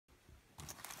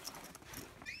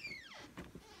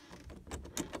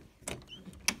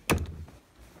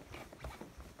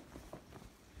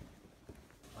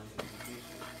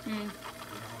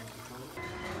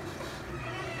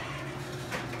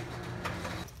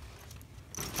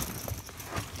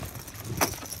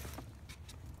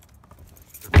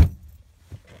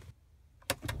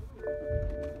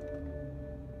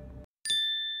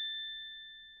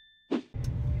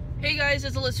guys,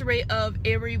 it's A.Rae of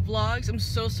A.Rae.Vlogs. I'm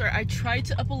so sorry. I tried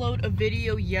to upload a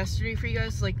video yesterday for you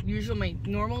guys, like usual, my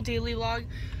normal daily vlog,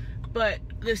 but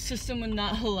the system would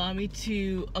not allow me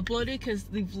to upload it because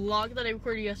the vlog that I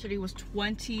recorded yesterday was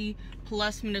 20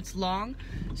 plus minutes long.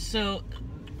 So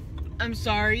I'm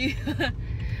sorry.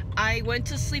 I went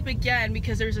to sleep again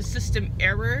because there's a system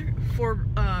error for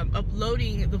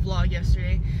uploading the vlog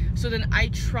yesterday. So then I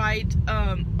tried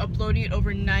uploading it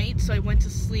overnight, so I went to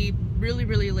sleep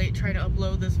really late trying to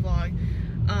upload this vlog,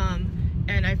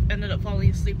 and I ended up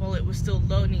falling asleep while it was still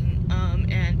loading,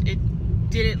 and it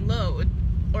didn't load,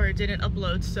 or it didn't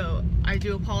upload. So I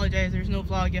do apologize, there's no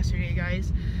vlog yesterday,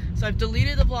 guys. So I've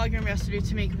deleted the vlog from yesterday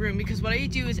to make room, because what I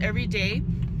do is every day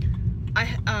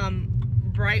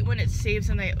right when it saves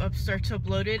and I start to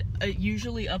upload it, it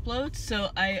usually uploads.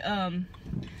 So I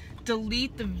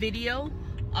delete the video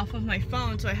off of my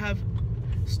phone so I have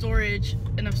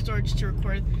enough storage to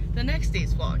record the next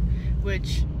day's vlog,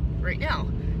 which right now.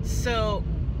 So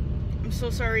I'm so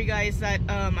sorry, guys, that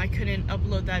I couldn't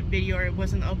upload that video, or it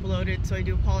wasn't uploaded, so I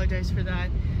do apologize for that.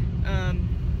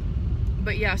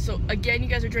 But yeah, so again, you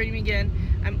guys are joining me again.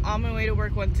 I'm on my way to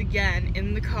work once again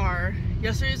in the car.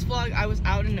 Yesterday's vlog, I was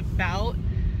out and about.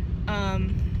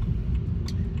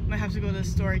 Might have to go to the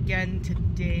store again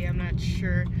today, I'm not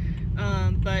sure.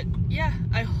 But yeah,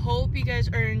 I hope you guys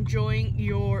are enjoying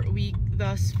your week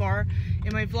thus far.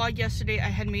 In my vlog yesterday, I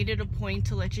had made it a point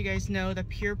to let you guys know that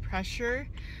peer pressure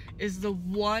is the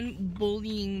one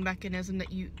bullying mechanism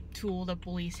tool that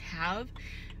bullies have.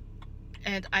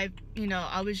 And I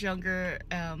was younger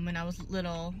when I was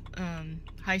little.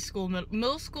 High school,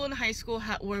 middle school and high school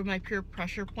were my peer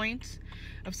pressure points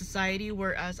of society,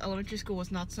 whereas elementary school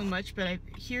was not so much. But I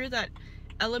hear that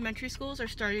elementary schools are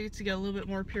starting to get a little bit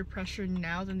more peer pressure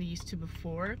now than they used to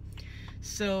before.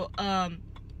 So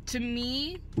to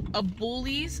me, a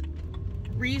bully's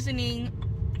reasoning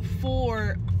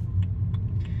for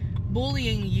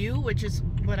bullying you, which is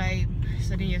what I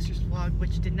said in yesterday's vlog,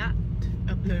 which did not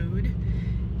upload,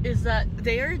 is that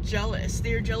they are jealous.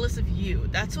 They are jealous of you.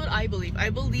 That's what I believe. I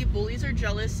believe bullies are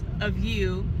jealous of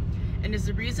you, and is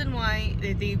the reason why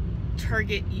they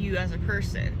target you as a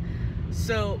person.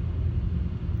 So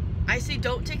I say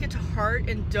don't take it to heart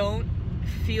and don't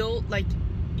feel like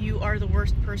you are the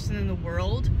worst person in the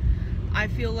world. I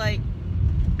feel like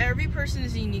every person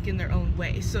is unique in their own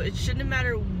way, so it shouldn't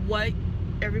matter what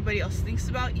everybody else thinks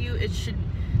about you.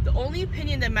 The only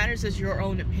opinion that matters is your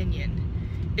own opinion.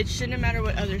 It shouldn't matter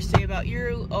what others say about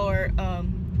you, or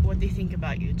what they think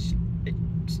about you.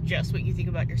 It's just what you think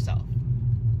about yourself.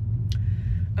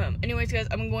 Anyways, guys,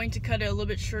 I'm going to cut it a little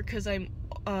bit short because I'm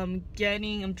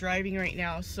driving right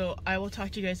now, so I will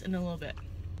talk to you guys in a little bit.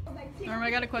 Norma,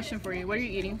 I got a question for you. What are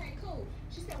you eating?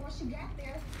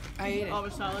 I ate it.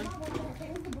 Olive salad.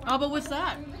 Oh, but what's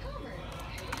that?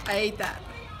 I ate that.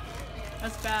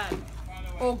 That's bad.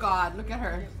 Oh God, look at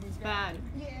her. It's bad.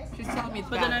 She's telling me it's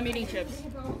but bad. Then I'm eating chips.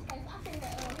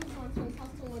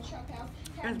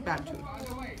 That's bad too.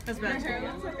 That's bad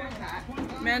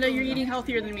too. Amanda, you're eating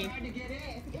healthier than me.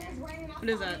 What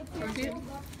is that? Tortilla?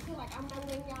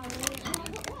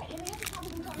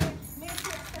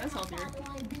 That's healthier.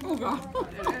 Oh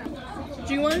God.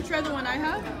 Do you want to try the one I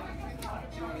have?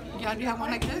 Yeah, do you have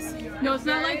one like this? No, it's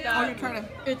not like that. Oh, you're trying to.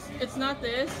 It's not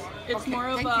this. It's okay, more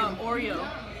of Oreo.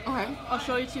 Okay. I'll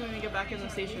show you two when we get back in the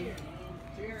station.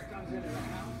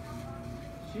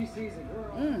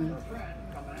 Mmm.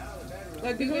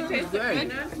 Like, you can taste the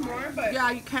goodness more, but yeah,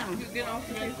 you can. you can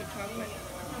also taste the chocolate.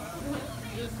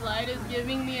 This light is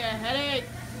giving me a headache.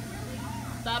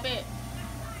 Stop it.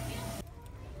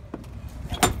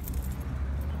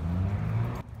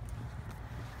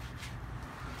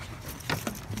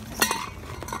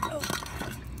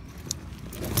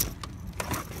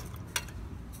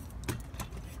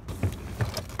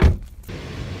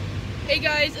 Hey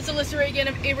guys, it's A.Rae again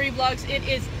of A.Rae.Vlogs. It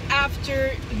is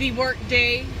after the work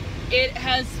day. It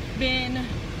has been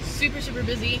super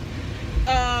busy.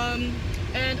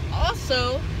 And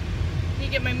also, I need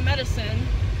to get my medicine,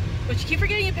 which I keep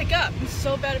forgetting to pick up. I'm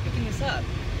so bad at picking this up.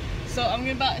 So I'm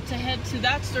about to head to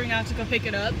that store now to go pick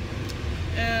it up.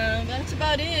 That's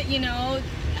about it, I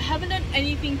haven't done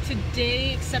anything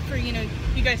today except for, you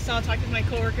guys saw talking with my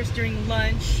coworkers during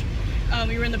lunch.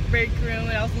 We were in the break room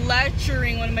and I was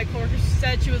lecturing one of my coworkers who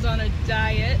said she was on a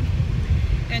diet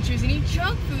and she was eating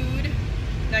junk food.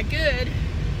 Not good,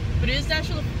 but it is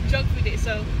National Junk Food Day,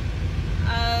 so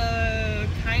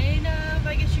kind of,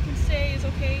 I guess you can say, is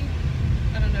okay.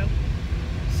 I don't know.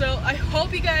 So I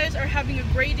hope you guys are having a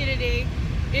great day today.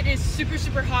 It is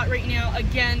super hot right now.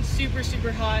 Again,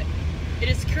 super hot. It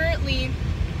is currently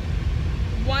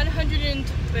 100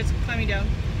 and, it's climbing down.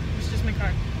 just my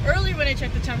car. Earlier when I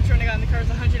checked the temperature when I got in the car, it was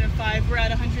 105. We're at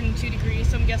 102 degrees,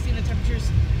 so I'm guessing the temperature's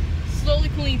slowly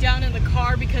cooling down in the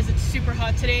car because it's super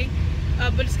hot today.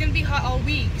 But it's gonna be hot all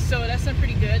week, so that's not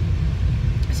pretty good.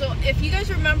 So if you guys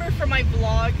remember from my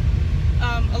vlog,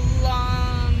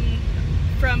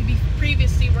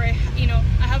 previously, where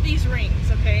I have these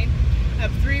rings, okay? I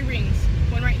have 3 rings,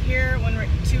 one right here,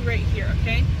 two right here,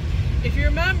 okay? If you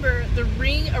remember, the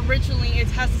ring originally, it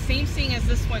has the same thing as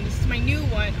this one. This is my new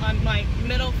one on my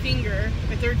middle finger,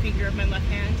 my 3rd finger of my left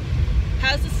hand.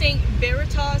 Has the saying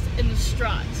Veritas in the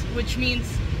Strat, which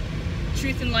means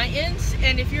truth enlightens.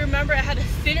 And if you remember, I had a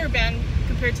thinner band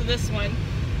compared to this one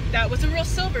that was a real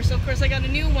silver, so of course I got a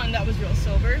new one that was real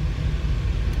silver.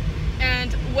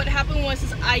 And what happened was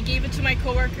is I gave it to my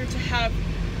coworker to have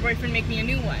boyfriend make me a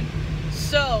new one.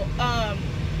 So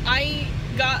I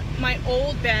got my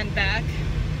old band back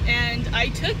and I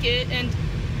took it, and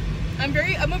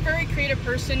I'm a very creative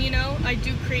person, you know. I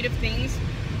do creative things.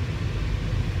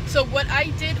 So what I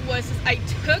did was is I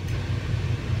took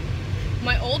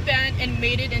my old band and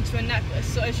made it into a necklace.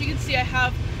 So as you can see, I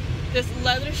have this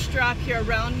leather strap here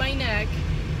around my neck,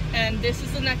 and this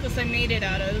is the necklace I made it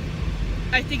out of.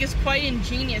 I think it's quite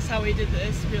ingenious how I did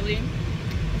this, really.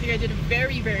 I think I did a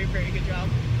very, very, very good job.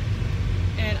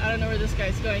 And I don't know where this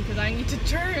guy's going because I need to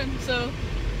turn, so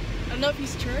I don't know if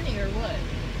he's turning or what.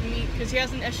 I mean, because he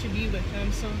has an SUV with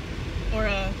him, so, or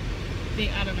a thing,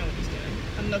 I don't know what he's doing.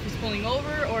 I don't know if he's pulling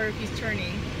over or if he's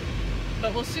turning.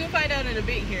 But we'll soon find out in a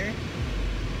bit here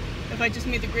if I just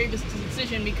made the gravest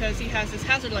decision, because he has his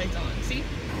hazard lights on. See,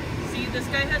 this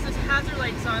guy has his hazard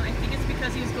lights on. I think it's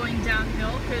because he was going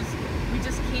downhill, because we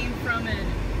just came from an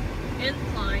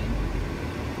incline.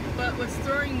 But what's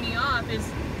throwing me off is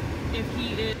if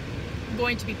he is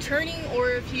going to be turning or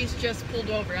if he's just pulled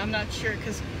over. I'm not sure,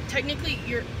 because technically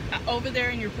you're over there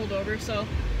and you're pulled over, so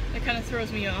that kind of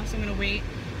throws me off, so I'm gonna wait.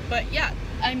 But yeah,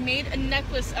 I made a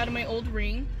necklace out of my old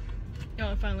ring.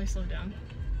 Oh, it finally slowed down.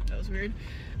 That was weird.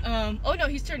 Oh no,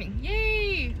 he's turning.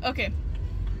 Yay! Okay.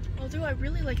 Although I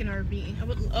really like an RV.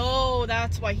 Oh,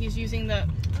 that's why he's using the,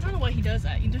 I don't know why he does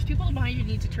that. There's people behind you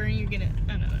need to turn, you're gonna,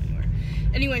 I don't know anymore.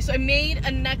 Anyway, so I made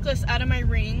a necklace out of my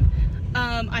ring.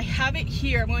 I have it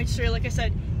here. I'm going to show you, like I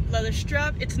said, leather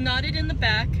strap. It's knotted in the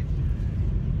back.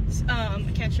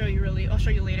 I can't show you really. I'll show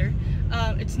you later.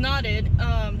 It's knotted.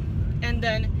 And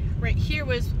then right here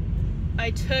was,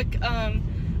 I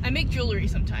make jewelry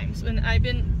sometimes, and I've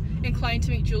been inclined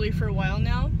to make jewelry for a while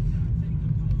now.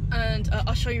 And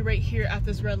I'll show you right here at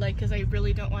this red light, because I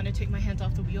really don't want to take my hands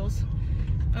off the wheels.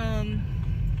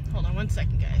 Hold on one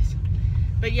second, guys.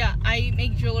 But yeah, I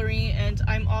make jewelry, and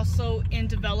I'm also in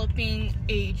developing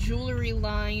a jewelry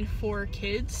line for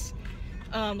kids,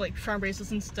 like charm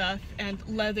bracelets and stuff, and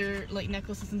leather like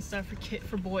necklaces and stuff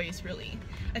for boys. Really,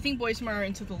 I think boys more are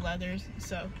into the leathers,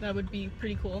 so that would be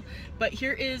pretty cool. But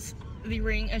here is the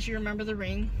ring. As you remember the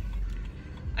ring,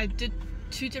 I did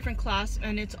 2 different clasps,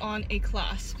 and it's on a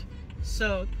clasp.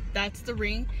 So that's the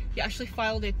ring. He actually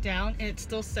filed it down, and it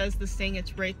still says the thing.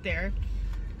 It's right there.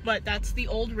 But that's the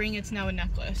old ring. It's now a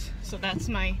necklace. So that's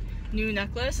my new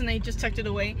necklace, and I just tucked it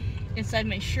away inside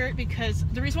my shirt, because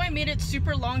the reason why I made it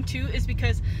super long too is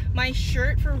because my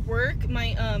shirt for work,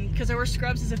 my because I wear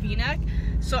scrubs, is a v-neck,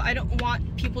 so I don't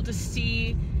want people to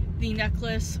see the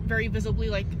necklace very visibly.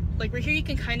 Like right here you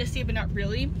can kind of see it, but not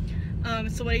really.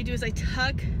 So what I do is I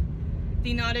tuck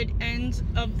the knotted end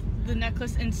of the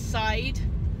necklace inside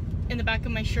in the back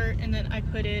of my shirt, and then I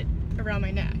put it around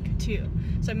my neck too.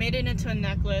 So I made it into a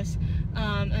necklace,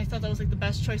 and I thought that was like the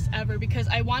best choice ever, because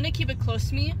I want to keep it close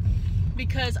to me,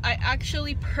 because I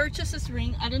actually purchased this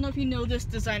ring. I don't know if you know this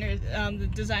designer. The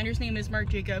designer's name is Marc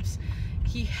Jacobs.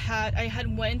 I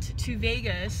had went to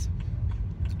Vegas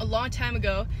a long time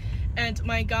ago, and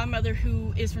my godmother,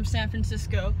 who is from San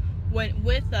Francisco, went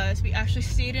with us. We actually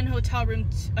stayed in a hotel room,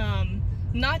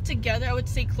 not together, I would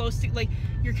say close to, like,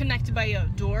 you're connected by a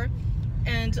door.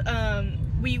 And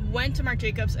we went to Marc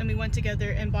Jacobs, and we went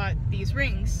together and bought these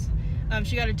rings.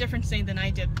 She got a different thing than I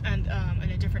did, and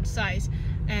in a different size.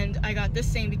 And I got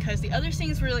this thing because the other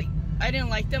things were like, I didn't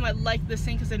like them. I liked this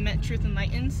thing because it meant truth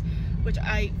enlightens, which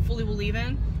I fully believe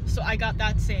in. So I got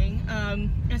that saying.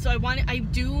 And so I don't want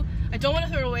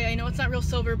to throw it away. I know it's not real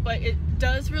silver, but it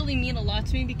does really mean a lot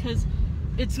to me, because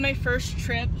it's my first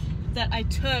trip that I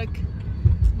took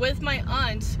with my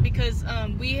aunt, because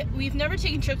we've never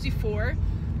taken trips before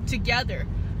together.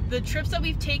 The trips that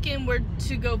we've taken were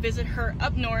to go visit her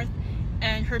up north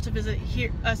and her to visit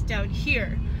us down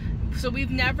here. So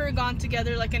we've never gone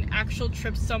together like an actual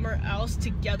trip somewhere else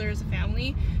together as a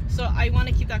family. So I want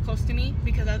to keep that close to me,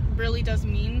 because that really does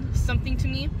mean something to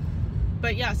me.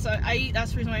 But yeah, so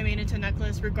that's the reason why I made it into a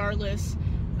necklace, regardless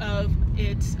of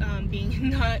it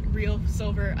being not real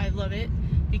silver. I love it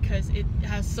because it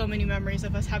has so many memories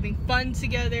of us having fun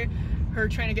together, her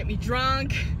trying to get me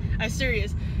drunk. I'm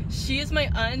serious. She is my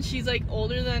aunt. She's like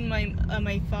older than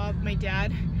my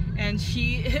dad, and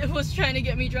she was trying to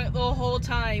get me drunk the whole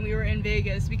time we were in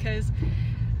Vegas, because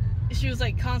she was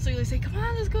like constantly saying, come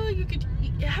on, let's go, you could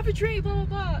have a drink, blah blah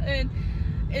blah. And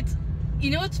it's, you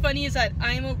know what's funny is that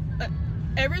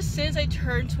ever since I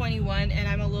turned 21 and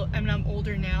I'm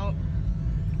older now,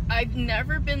 I've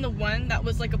never been the one that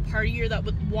was like a partier that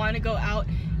would want to go out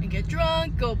and get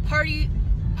drunk, go party,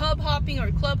 pub hopping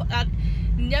or club. I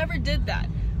never did that.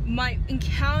 My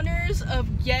encounters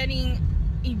of getting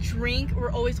a drink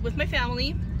were always with my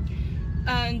family,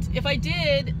 and if I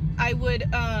did, I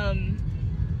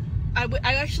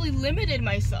actually limited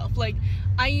myself. Like,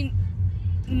 I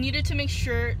needed to make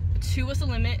sure 2 was the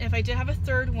limit, and if I did have a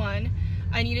third one,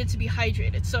 I needed to be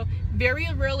hydrated. So very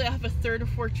rarely I have a third or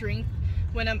fourth drink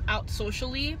when I'm out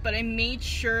socially, but I made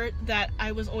sure that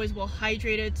I was always well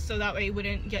hydrated so that way I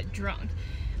wouldn't get drunk.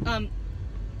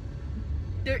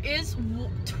 There is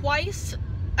twice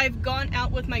I've gone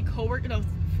out with my coworker, no,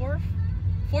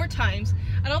 four times.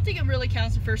 I don't think it really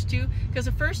counts the first 2, because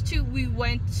the first 2 we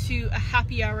went to a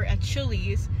happy hour at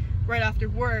Chili's right after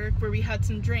work where we had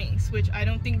some drinks, which I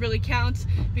don't think really counts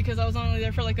because I was only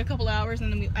there for like a couple hours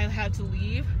and then I had to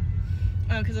leave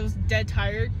because I was dead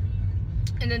tired.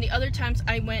 And then the other times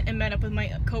I went and met up with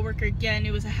my coworker again.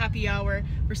 It was a happy hour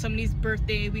for somebody's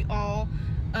birthday. We all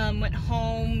went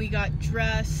home, we got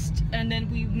dressed, and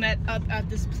then we met up at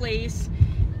this place,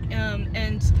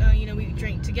 and you know, we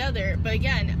drank together. But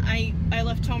again, I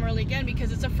left home early again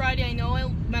because it's a Friday. I know I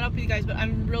met up with you guys, but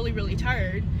I'm really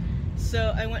tired.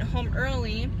 So I went home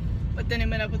early, but then I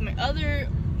met up with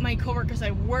my coworkers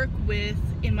I work with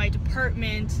in my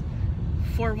department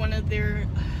for one of their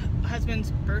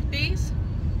husband's birthdays,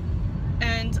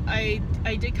 and I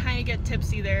did kind of get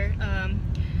tipsy there.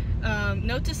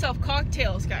 Note to self,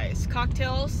 cocktails, guys.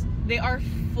 Cocktails, they are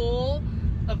full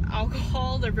of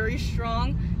alcohol. They're very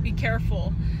strong. Be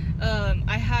careful.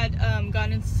 I had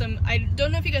gotten some, I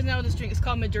don't know if you guys know this drink. It's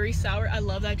called Maduri Sour. I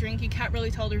love that drink. You can't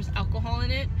really tell there's alcohol in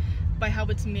it by how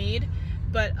it's made,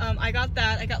 but I got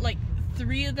that. I got like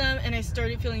 3 of them, and I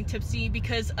started feeling tipsy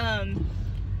because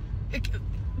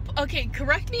okay,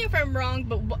 correct me if I'm wrong,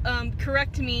 but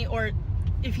correct me, or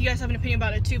if you guys have an opinion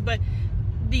about it too, but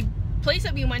the place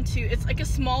that we went to, it's like a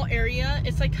small area.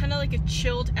 It's like kind of like a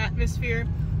chilled atmosphere.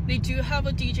 They do have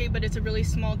a DJ, but it's a really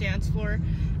small dance floor,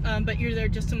 but you're there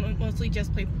just to mostly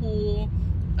just play pool,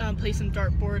 play some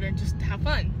dartboard, and just have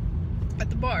fun at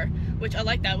the bar, which I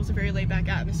like. That was a very laid-back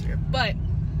atmosphere. But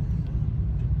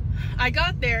I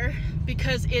got there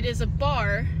because it is a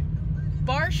bar.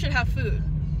 Bars should have food,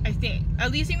 I think,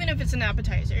 at least even if it's an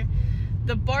appetizer.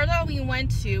 The bar that we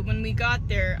went to, when we got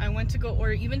there, I went to go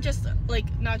order even just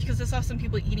like nachos, because I saw some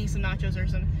people eating some nachos or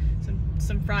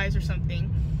some fries or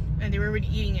something, and they were already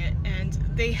eating it, and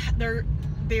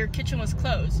their kitchen was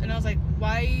closed, and I was like,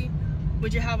 why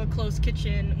would you have a closed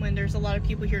kitchen when there's a lot of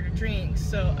people here to drink?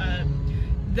 So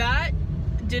that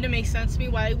didn't make sense to me.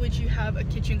 Why would you have a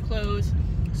kitchen closed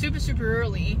super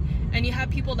early, and you have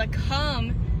people that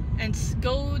come and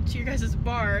go to your guys'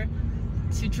 bar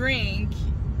to drink,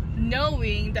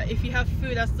 knowing that if you have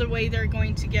food, that's the way they're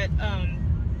going to get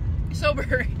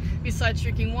sober besides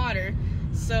drinking water?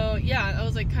 So yeah, I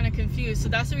was like kind of confused. So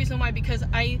that's the reason why, because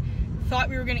I thought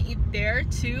we were gonna eat there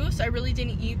too, so I really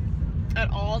didn't eat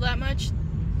at all that much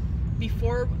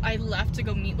before I left to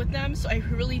go meet with them. So I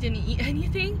really didn't eat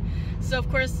anything. So of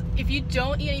course, if you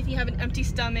don't eat anything, you have an empty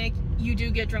stomach, you do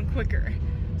get drunk quicker.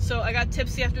 So I got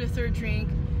tipsy after the 3rd drink.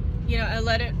 You know,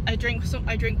 I drank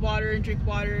water,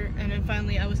 and then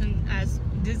finally I wasn't as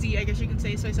dizzy, I guess you can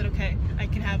say. So I said, okay, I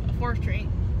can have a 4th drink.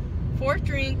 4th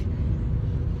drink,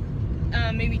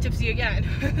 maybe tipsy again.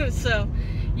 So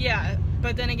yeah,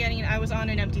 but then again, you know, I was on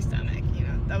an empty stomach, you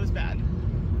know, that was bad.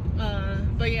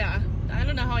 But yeah, I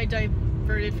don't know how I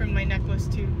diverted from my necklace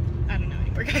to, I don't know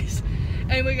anymore, guys.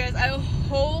 Anyway, guys, I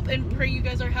hope and pray you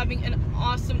guys are having an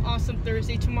awesome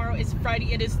Thursday. Tomorrow is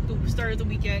Friday. It is the start of the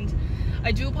weekend.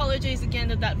 I do apologize again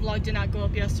that vlog did not go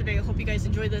up yesterday. I hope you guys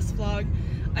enjoyed this vlog.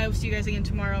 I will see you guys again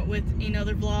tomorrow with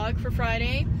another vlog for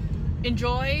Friday.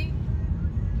 Enjoy.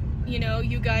 You know,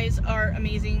 you guys are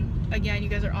amazing. Again, you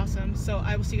guys are awesome. So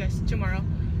I will see you guys tomorrow.